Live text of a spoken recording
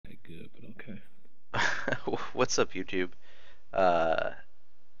What's up, YouTube? Uh,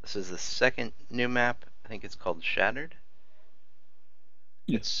 this is the second new map. I think it's called Shattered.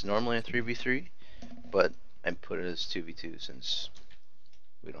 Yeah. It's normally a 3v3, but I put it as 2v2 since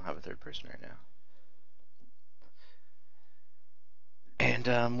we don't have a third person right now.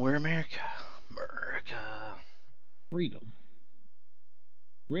 And we're America. America. Freedom.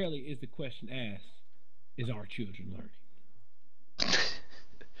 Rarely is the question asked, is our children learning?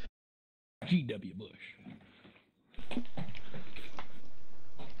 G.W. Bush.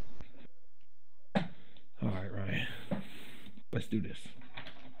 All right, Ryan. Let's do this.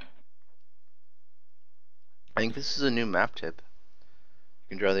 I think this is a new map tip.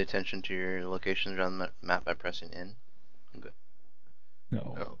 You can draw the attention to your locations around the map by pressing in. Okay.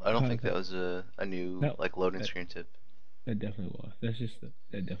 No. Oh, I don't think that was a new No, like loading screen tip. That definitely was.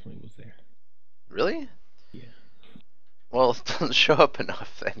 That definitely was there. Really? Yeah. Well, it doesn't show up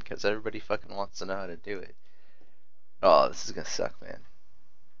enough then, because everybody fucking wants to know how to do it. Oh, this is gonna suck, man.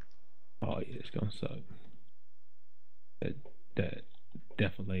 Oh yeah, it's gonna suck. That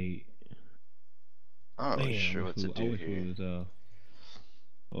definitely. I'm not really Man, sure what to I do wish we here. was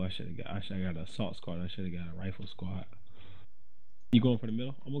Oh, I should have got an assault squad. I should have got a rifle squad. You going for the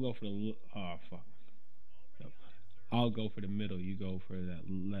middle? I'm gonna go for the. Oh fuck. Yep. I'll go for the middle. You go for that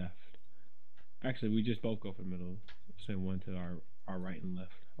left. Actually, we just both go for the middle. Send one to our right and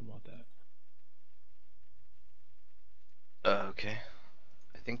left. How about that? Okay.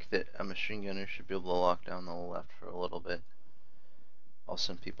 I think that a machine gunner should be able to lock down the left for a little bit. I'll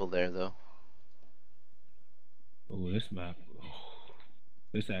send people there though. Oh, this map. Oh,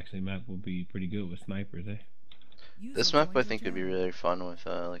 this actually map will be pretty good with snipers, eh? This map I think would be really fun with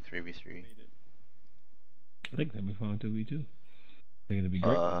like 3v3. I think that'd be fun too. I think it'd be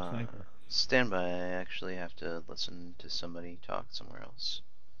great with a sniper. Stand by. I actually have to listen to somebody talk somewhere else.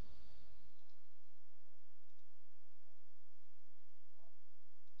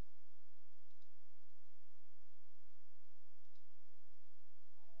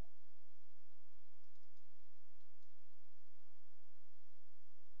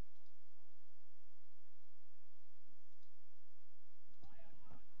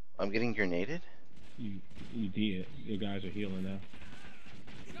 I'm getting grenaded? You did. Your guys are healing now.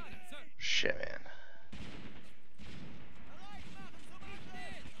 Shit, man.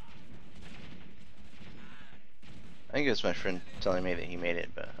 I think it was my friend telling me that he made it,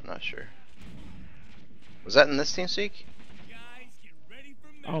 but I'm not sure. Was that in this TeamSpeak?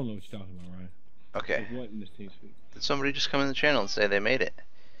 I don't know what you're talking about, Ryan. Okay. What in this TeamSpeak? Did somebody just come in the channel and say they made it?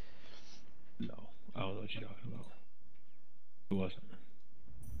 No, I don't know what you're talking about. It wasn't.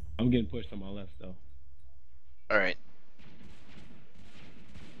 I'm getting pushed on my left though. Alright.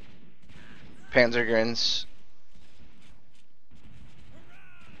 Panzergrins.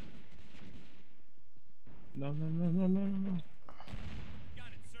 No.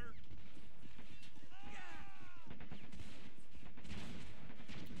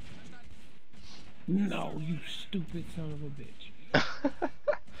 No, you stupid son of a bitch.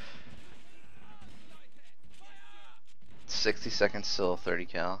 60 seconds till 30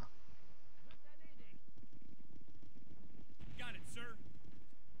 cal.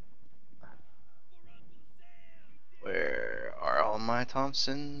 Where are all my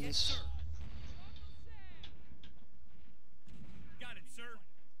Thompsons?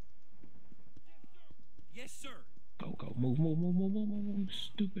 Go. Move,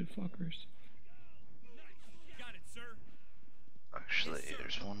 stupid fuckers. Actually,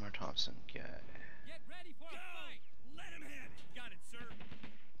 there's one more Thompson guy.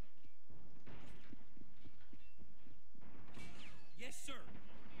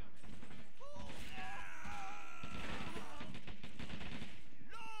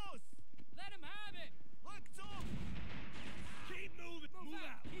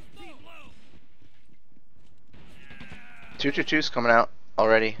 Two two two's coming out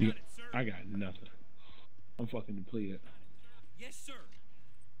already. I got nothing. I'm fucking depleted.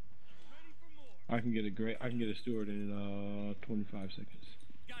 I can get a steward in 25 seconds.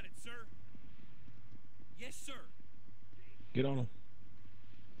 Get on him.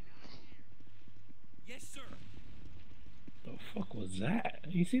 The fuck was that?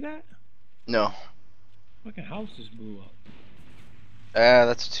 You see that? No. Fucking house just blew up.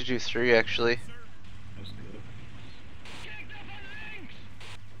 That's 223 actually. That's good.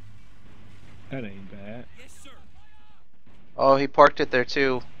 That ain't bad. Oh, he parked it there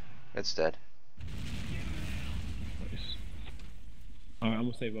too. It's dead. Nice. Alright, I'm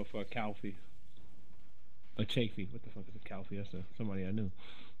gonna save up for a Calfee. A Chafee. What the fuck is a Calfee? That's somebody I knew.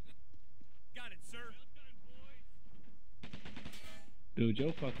 Dude,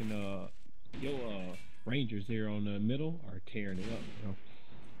 your fucking Rangers there on the middle are tearing it up, you know.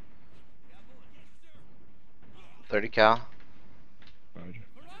 30 cal. Roger.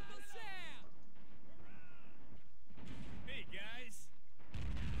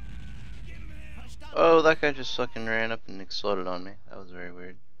 Oh, that guy just fucking ran up and exploded on me. That was very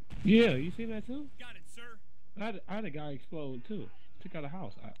weird. Yeah, you see that too? Got it, sir. I had a guy explode too. Took out a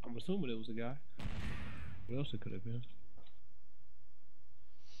house. I'm assuming it was a guy. What else it could have been?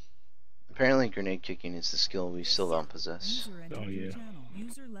 Apparently grenade kicking is the skill we still don't possess. Oh yeah.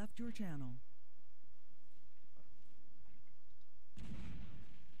 User left your channel.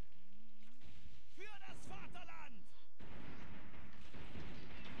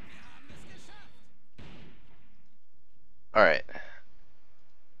 Alright.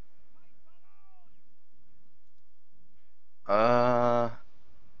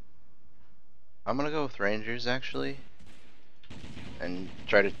 I'm gonna go with Rangers actually. And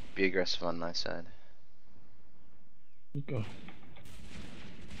try to be aggressive on my side. Go.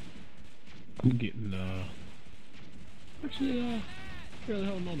 I'm getting actually fairly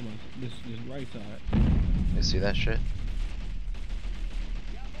holding on to this right side. You see that shit?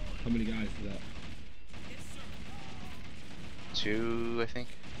 How many guys is that? 2, I think.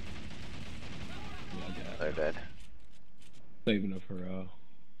 Yeah, I got it. They're dead. Saving up for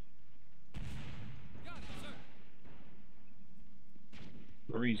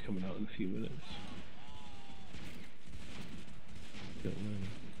Marie's coming out in a few minutes. Don't know.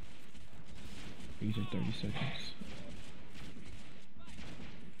 He's in 30 seconds.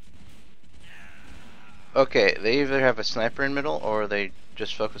 Okay, they either have a sniper in middle or they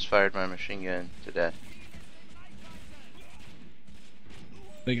just focus fired my machine gun to death.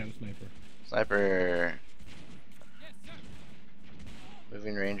 They got a sniper. Sniper.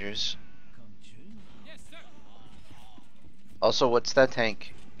 Moving Rangers. Also, what's that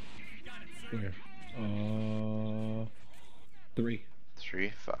tank? Where? 3.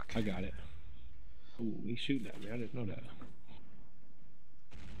 3? Fuck. I got it. Ooh, he's shooting at me. I didn't know that.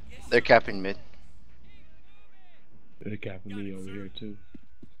 They're capping mid. They're capping me over here too.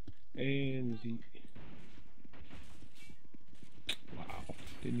 And he... Wow.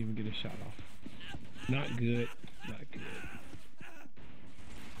 Didn't even get a shot off. Not good. Not good.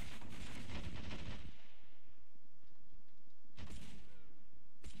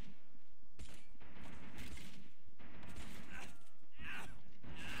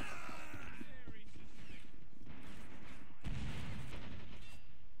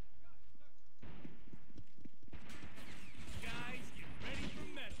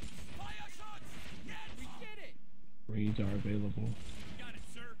 Marines are available. Got it,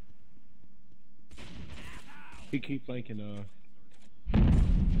 sir. He keep flanking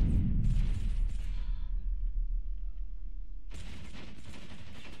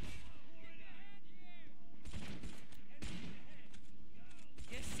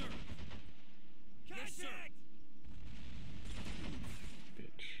Yes, sir. Yes, sir.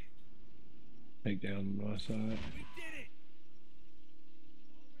 bitch. Take down on my side.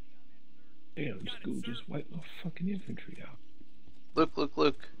 Damn, this dude just wiped my fucking infantry out. Look, look,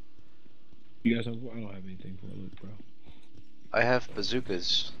 look. You guys have, I don't have anything for a look, bro. I have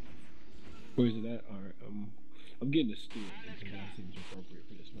bazookas. Where is it at? Alright, I'm getting a Stewart because that seems appropriate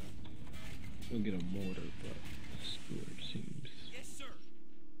for this map. I'm gonna get a mortar, but Stewart seems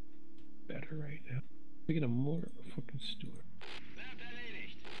better right now. We get a mortar or fucking Stewart.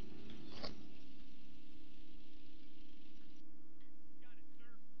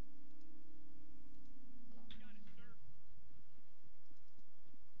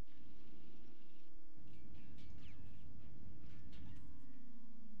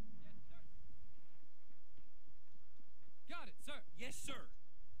 Got it, sir. Yes, sir.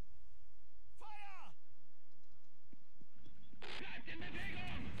 Fire!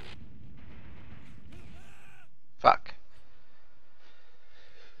 Fuck.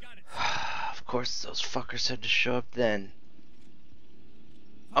 Of course, those fuckers had to show up then.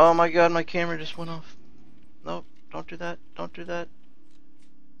 Oh my god, my camera just went off. Nope, don't do that. Don't do that.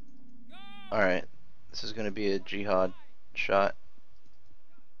 Alright, this is gonna be a jihad shot.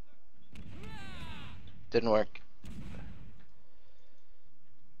 Didn't work.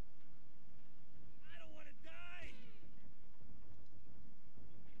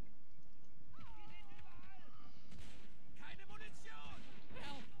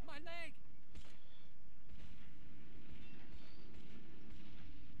 Help, my leg.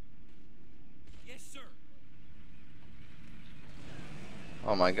 Yes, sir.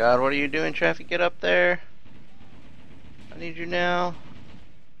 Oh my god, what are you doing, traffic? Get up there. I need you now.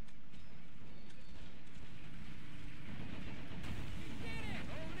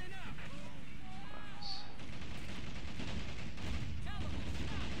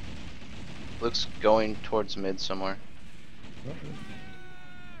 Luke's going towards mid somewhere.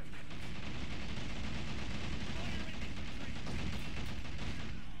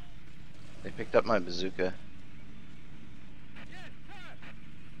 They picked up my bazooka.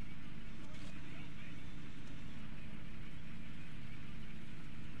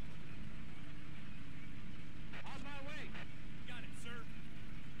 On my way. Got it, sir.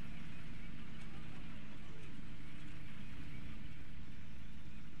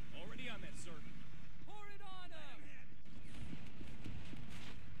 Already on that, sir. Pour it on him.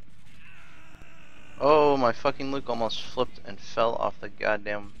 Oh, my fucking Luke almost flipped and fell off the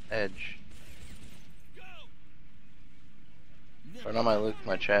goddamn edge. Or not my Luke,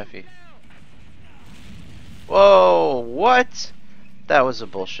 my Chaffee. Whoa, what? That was a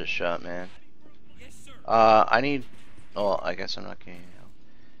bullshit shot, man. Yes, sir. I need... Oh, I guess I'm not getting...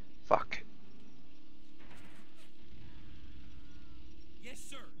 Fuck. Yes,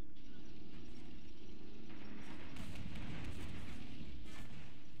 sir.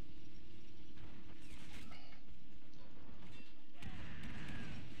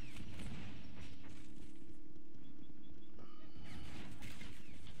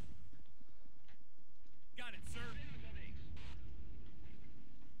 Got it, sir.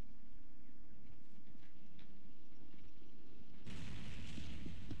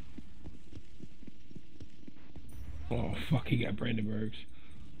 Oh fuck, he got Brandenburgs.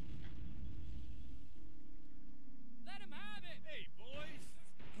 Let him have it. Hey, boys.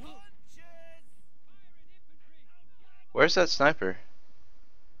 Punches. Pirate infantry. Where's that sniper?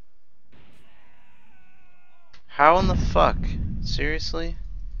 How in the fuck? Seriously?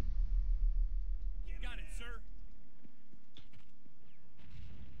 Got it, sir.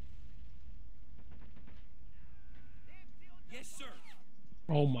 Yes, sir.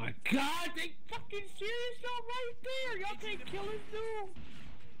 Oh my god, they fucking serious y'all right there. Y'all can't kill us, dude.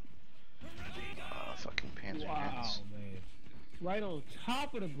 Oh, fucking Panzer Wow, hands. man. Right on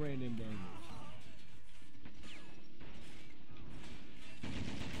top of the Brandenburgers.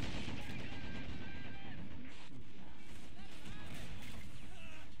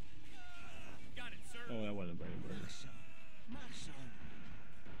 Got it, sir. Oh, that wasn't Brandenburgers.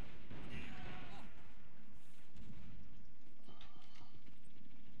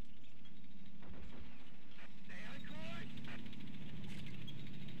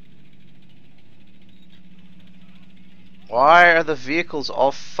 Why are the vehicles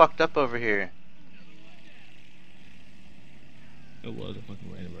all fucked up over here? It was a fucking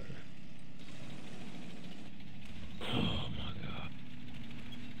Brandenburger. Oh my god.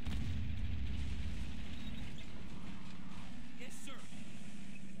 Yes, sir.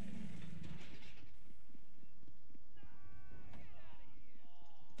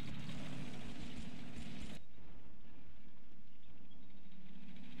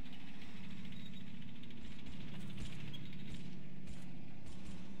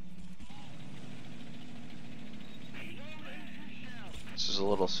 This is a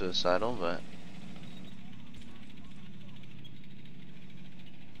little suicidal, but...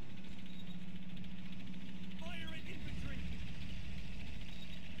 Fire at infantry.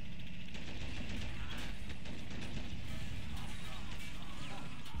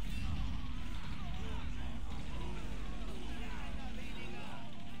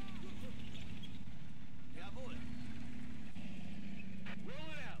 Jawohl. Roll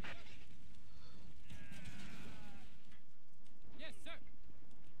it out. Yes, sir.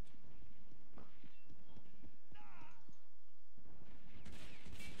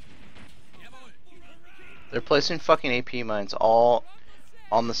 Jawohl. They're placing fucking AP mines all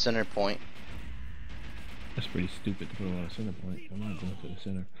on the center point. That's pretty stupid to put them on a center point. I'm not going to the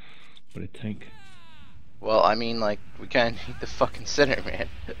center with a tank. Well, I mean, like, we kinda need the fucking center, man.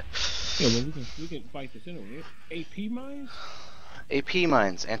 Yeah, but we can fight the center with AP mines? AP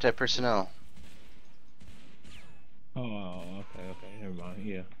mines, anti-personnel. Oh, okay, never mind.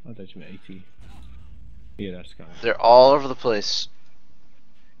 Yeah, I thought you meant AT. Yeah, that's kind of... They're all over the place.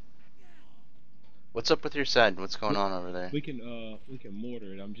 What's up with your side? What's going on over there? We can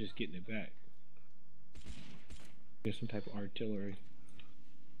mortar it. I'm just getting it back. There's some type of artillery.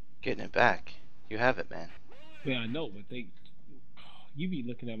 Getting it back. You have it, man. Yeah, I know, but you be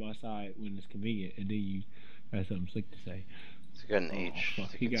looking at my side when it's convenient, and then you have something slick to say. It's got an H.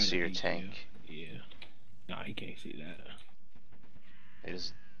 Fuck, You can see your tank. Yeah. Nah, he can't see that. It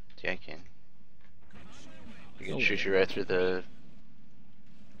is. Yeah, I can. You can Oh, shoot you right through the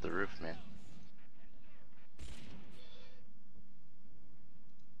roof, man.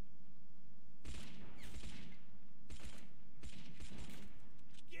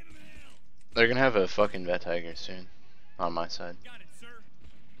 Give him hell. They're gonna have a fucking Vet Tiger soon. On my side. Got it, sir.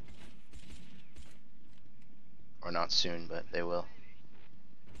 Or not soon, but they will.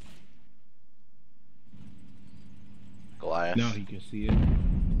 Goliath. Now he can see it.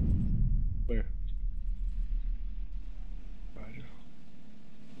 Where? Roger.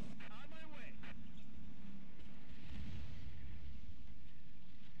 On my way.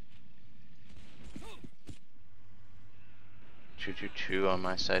 222 on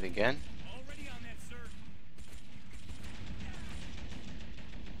my side again. Already on that, sir.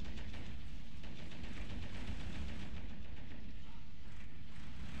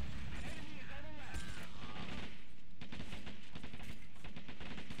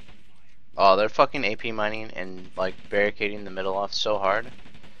 Oh, they're fucking AP mining and like barricading the middle off so hard.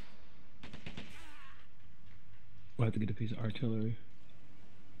 We'll have to get a piece of artillery.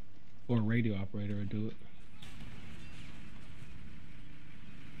 Or a radio operator to do it.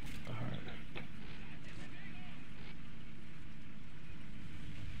 Alright.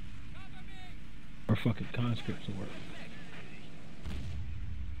 Or fucking conscripts will work.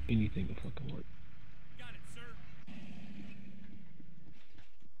 Anything will fucking work. Got it, sir.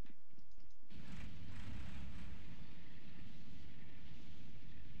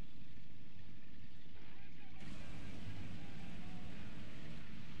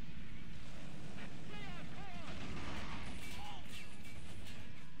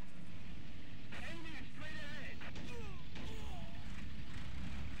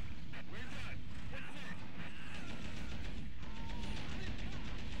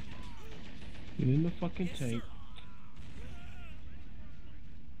 Get in the fucking tank.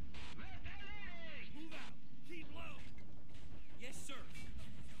 Move out. Keep low. Yes, sir.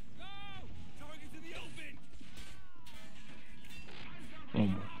 Go! Target's in the open. Oh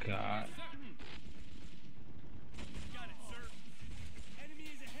my god. Got it, sir. Enemy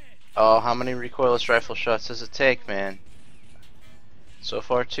is ahead. Oh, how many recoilless rifle shots does it take, man? So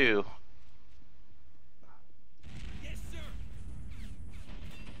far, 2. Yes, sir.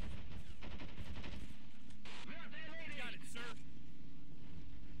 Got it, sir.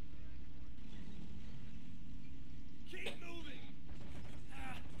 Keep moving. Ah,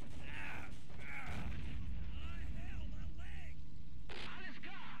 ah, ah. Oh, hell, my leg.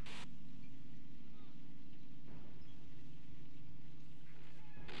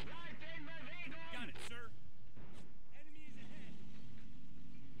 Got it, sir. Enemy is ahead.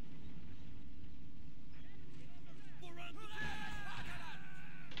 We'll run.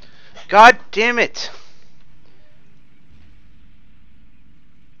 God damn it!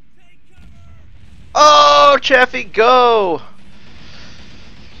 Take cover. Oh, Chaffee, go!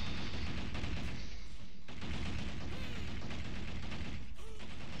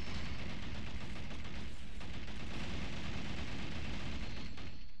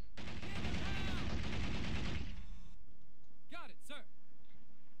 Got it, sir.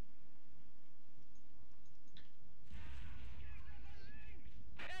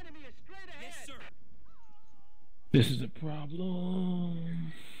 Enemy is straight ahead. Yes, sir. This is a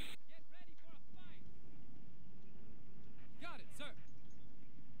problem. Get ready for a fight. Got it, sir.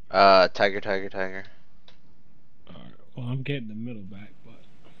 Tiger. Alright. Well, I'm getting the middle back, but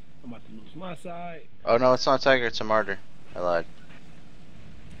I'm about to lose my side. Oh no, it's not a Tiger, it's a Martyr. I lied.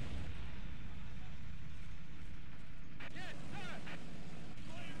 Yes, sir.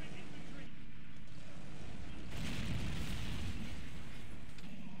 Fire at infantry.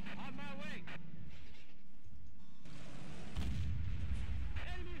 On my way.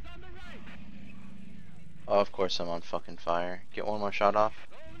 Enemies on the right. Oh, of course I'm on fucking fire. Get one more shot off?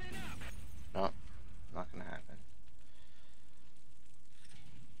 Going in out. No, not gonna happen.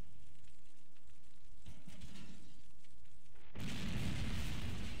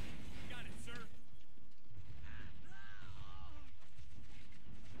 Got it, sir.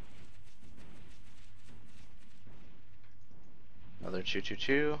 Another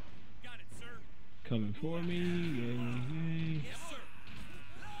 222. Got it, sir. Coming for me. Yay. Yes, sir.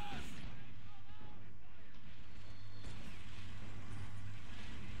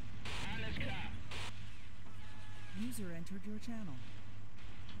 User entered your channel.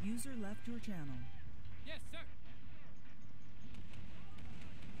 User left your channel. Yes, sir.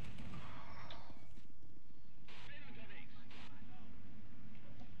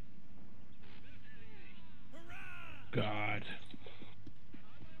 Hurrah! God.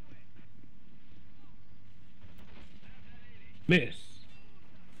 Miss.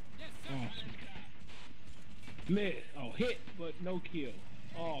 Yes, sir. Awesome. Miss. Oh, hit, but no kill.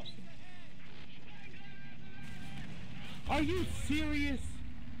 Awesome. Are you serious?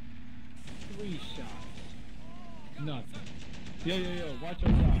 3 shots. Nothing. Yo, watch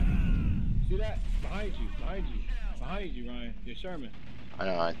your side. See that? Behind you, Ryan. You're Sherman. I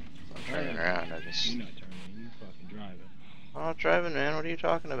know, I'm turning around, I just... You're not turning, you fucking driving. I'm not driving, man. What are you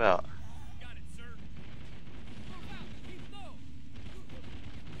talking about? Got it, sir. Move out. Keep low.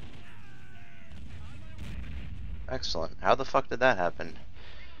 Excellent. How the fuck did that happen?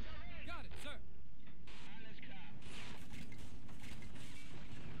 Got it, sir.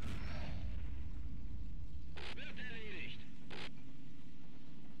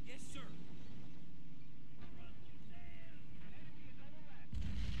 Yes, sir. Yes, sir.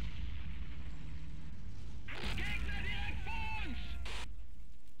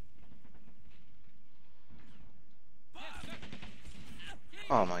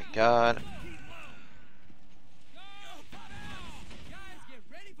 Oh my god. Go! Guys, get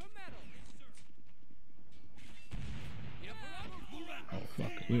ready for metal. Yes, sir. Oh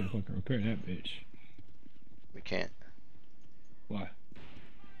fuck, we gotta fucking repair that bitch. We can't. Why?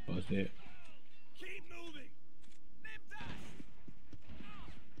 Oh, it's dead. Keep moving. Nimm das.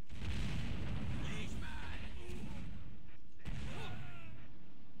 Leash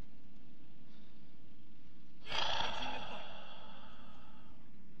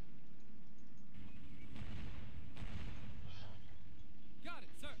Got it,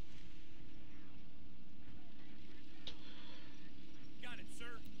 sir. Got it,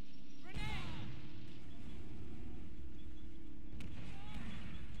 sir. Grenade.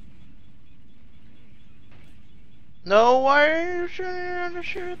 No, why are you trying to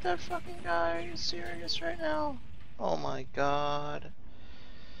shoot at that fucking guy? Are you serious right now? Oh my god.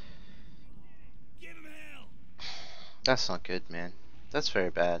 Give him hell. That's not good, man. That's very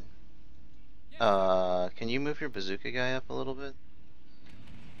bad. Can you move your bazooka guy up a little bit?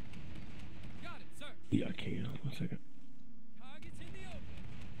 Got it, sir. Yeah, I can. 1 second. Targets in the open.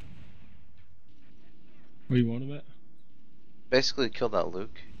 Where you want him at? Basically kill that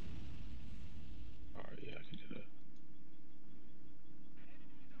Luke. Alright, yeah, I can do that.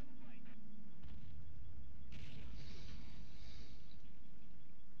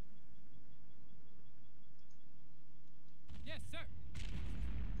 Yes, sir.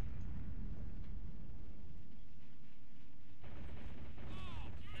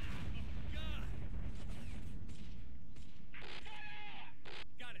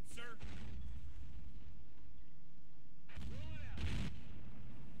 Got it, sir.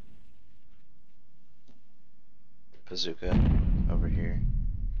 Bazooka over here.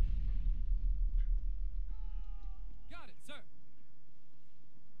 Got it, sir.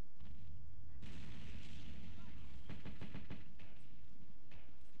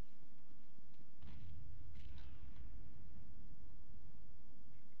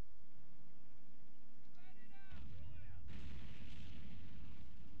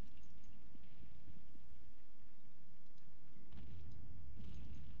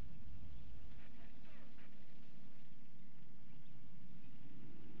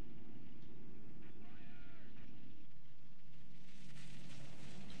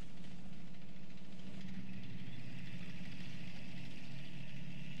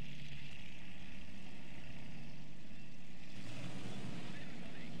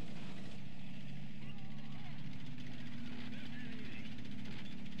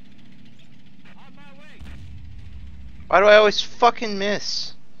 On my way. Why do I always fucking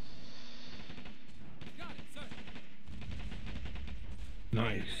miss? Got it, sir.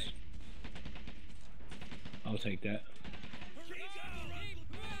 Nice. I'll take that.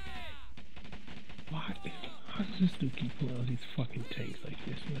 Why? How does this dude keep pulling out these fucking tanks like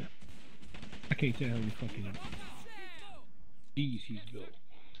this, man? I can't tell how many fucking G's he's built.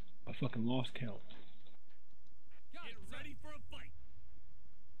 I fucking lost count. Get ready for a fight.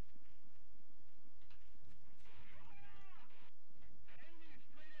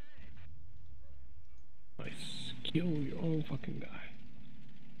 Nice. Kill your own fucking guy.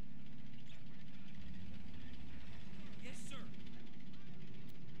 Yes, sir.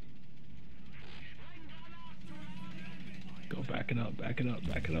 Go back it up, back it up,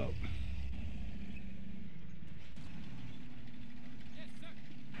 back it up. Yes, sir.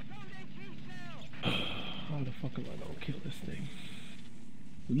 How the fuck am I gonna kill this thing?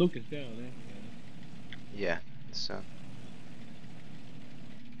 Luke is down, eh? Yeah, so. Got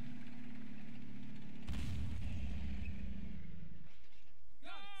it,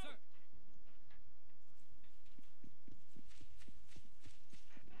 sir.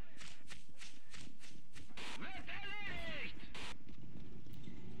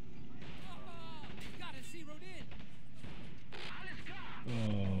 Got it zeroed in.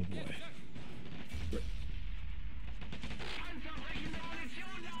 Oh boy.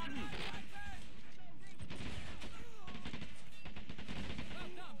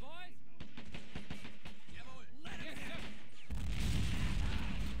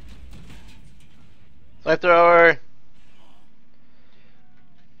 Flamethrower!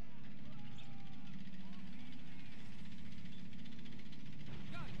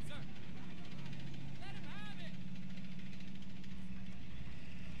 Got it, sir. Let him have it.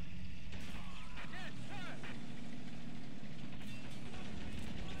 Yes, sir.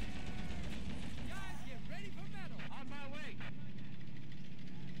 Guys, get ready for metal. On my way.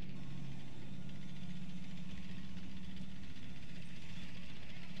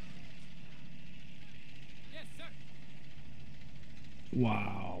 Yes, sir.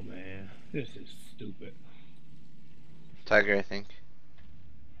 Wow, man. This is stupid. Tiger, I think.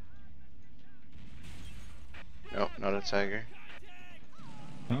 Nope, not a tiger.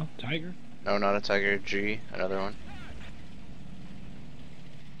 Huh? Tiger? No, not a tiger. G, another one.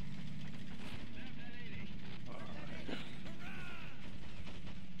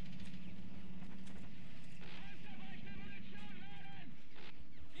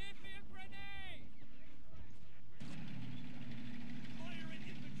 Give me a grenade. Fire in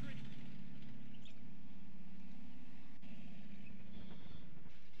infantry.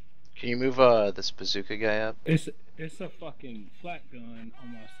 Can you move this bazooka guy up? It's a fucking flat gun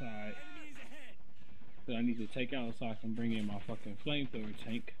on my side Enemies ahead. that I need to take out so I can bring in my fucking flamethrower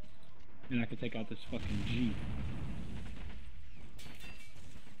tank. And I can take out this fucking G.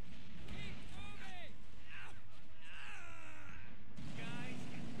 Keep moving. Guys,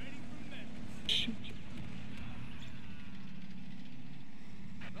 get ready for metal. Shoot you.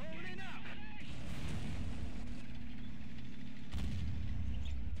 Rolling up.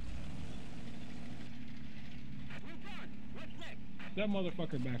 Move on. What's next? That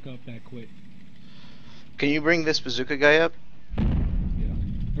motherfucker back up that quick. Can you bring this bazooka guy up? Yeah.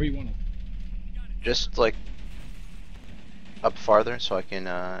 Where you want him? Just like up farther so I can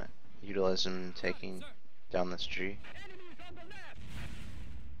utilize him taking down this G. Enemies on the left.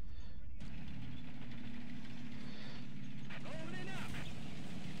 Rolling up.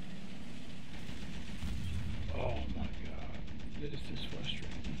 Oh my god. This is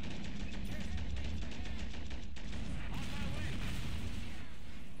frustrating. On my way.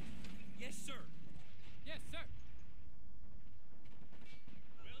 Yes, sir. Yes, sir.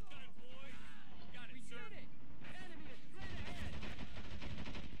 Well done, boys. Got it, sir. We did it. Enemy is straight ahead.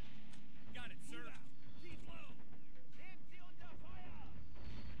 Got it, sir. Keep low. Empty under fire.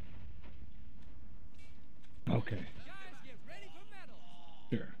 Okay. Guys, get ready for metal.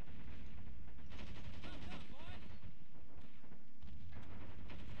 Sure. Well done, boys.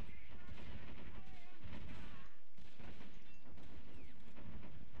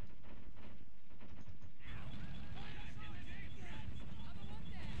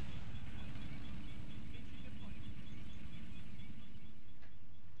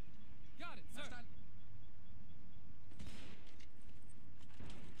 Got it, sir.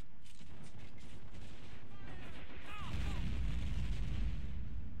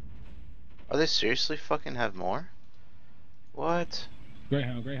 Are they seriously fucking have more? What?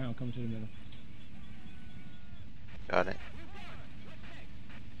 Greyhound coming to the middle. Got it.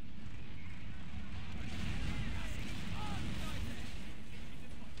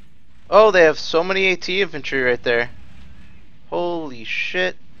 Oh, they have so many AT infantry right there. Holy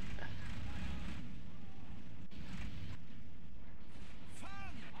shit. On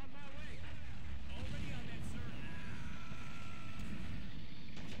my way. Already on that, sir.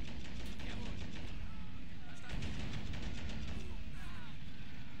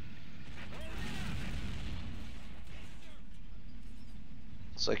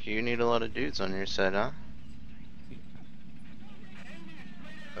 Looks like you need a lot of dudes on your side, huh?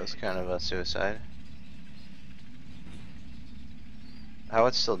 That was kind of a suicide. How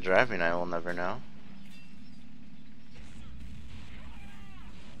it's still driving, I will never know.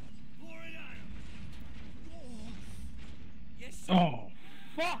 Yes, sir. Oh,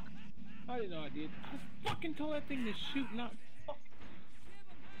 fuck! I didn't know I did. I fucking told that thing to shoot, not fuck.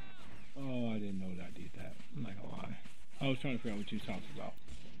 Oh, I didn't know that I did that. I'm not gonna lie. I was trying to figure out what you was talking about.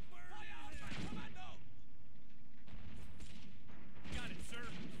 Got it, sir.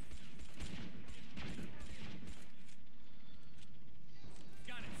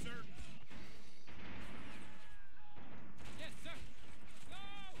 Got it, sir. Yes, sir. Go!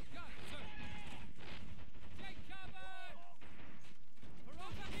 Got it, sir. Take cover!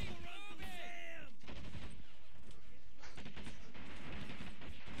 Ferocity, move it!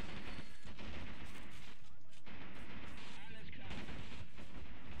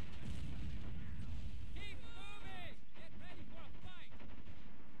 Keep moving! Get ready for a fight!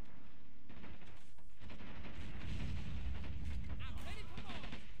 I'm ready for more!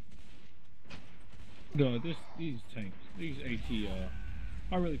 No, these tanks, these AT,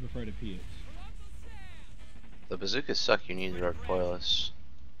 I really prefer the Piats. We're on the set! The bazookas suck, you need the recoilless.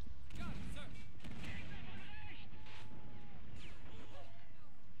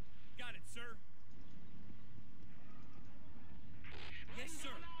 Got it, sir. Yes, sir.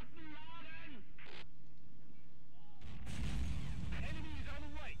 Enemy is on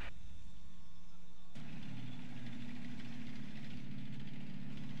the right.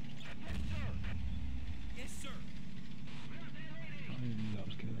 Yes, sir. I didn't know that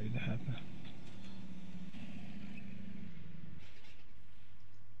was getting ready to happen.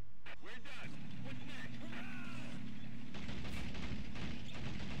 We're done. What's next?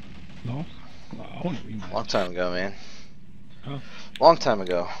 Lost? I want to rematch. Long time ago, man. Huh? Long time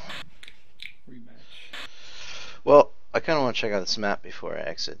ago. Rematch. Well, I kind of want to check out this map before I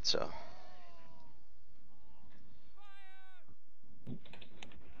exit, so.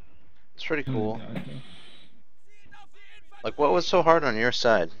 It's pretty cool. Like, what was so hard on your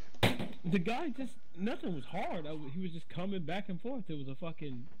side? The guy just, nothing was hard. He was just coming back and forth. It was a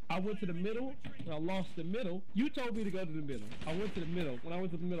fucking, I went to the middle, and I lost the middle. You told me to go to the middle. I went to the middle. When I went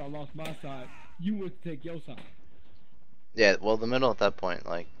to the middle, I lost my side. You went to take your side. Yeah, well, the middle at that point,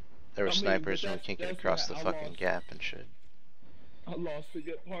 like, there were I mean, snipers but and we can't get that's across what the I fucking lost. gap and shit. I lost a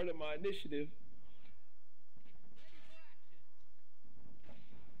good part of my initiative.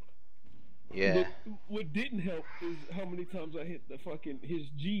 Yeah. But what didn't help is how many times I hit the fucking, his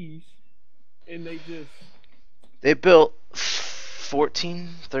G's, and they just, They built 14,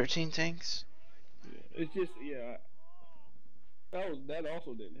 13 tanks? it's just, yeah. That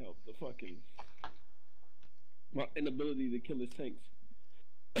also didn't help. The fucking, my inability to kill his tanks.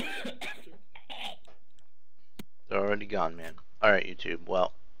 They're already gone, man. Alright, YouTube.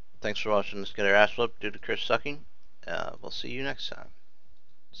 Well, thanks for watching us get our ass whooped due to Chris sucking. We'll see you next time.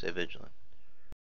 Stay vigilant.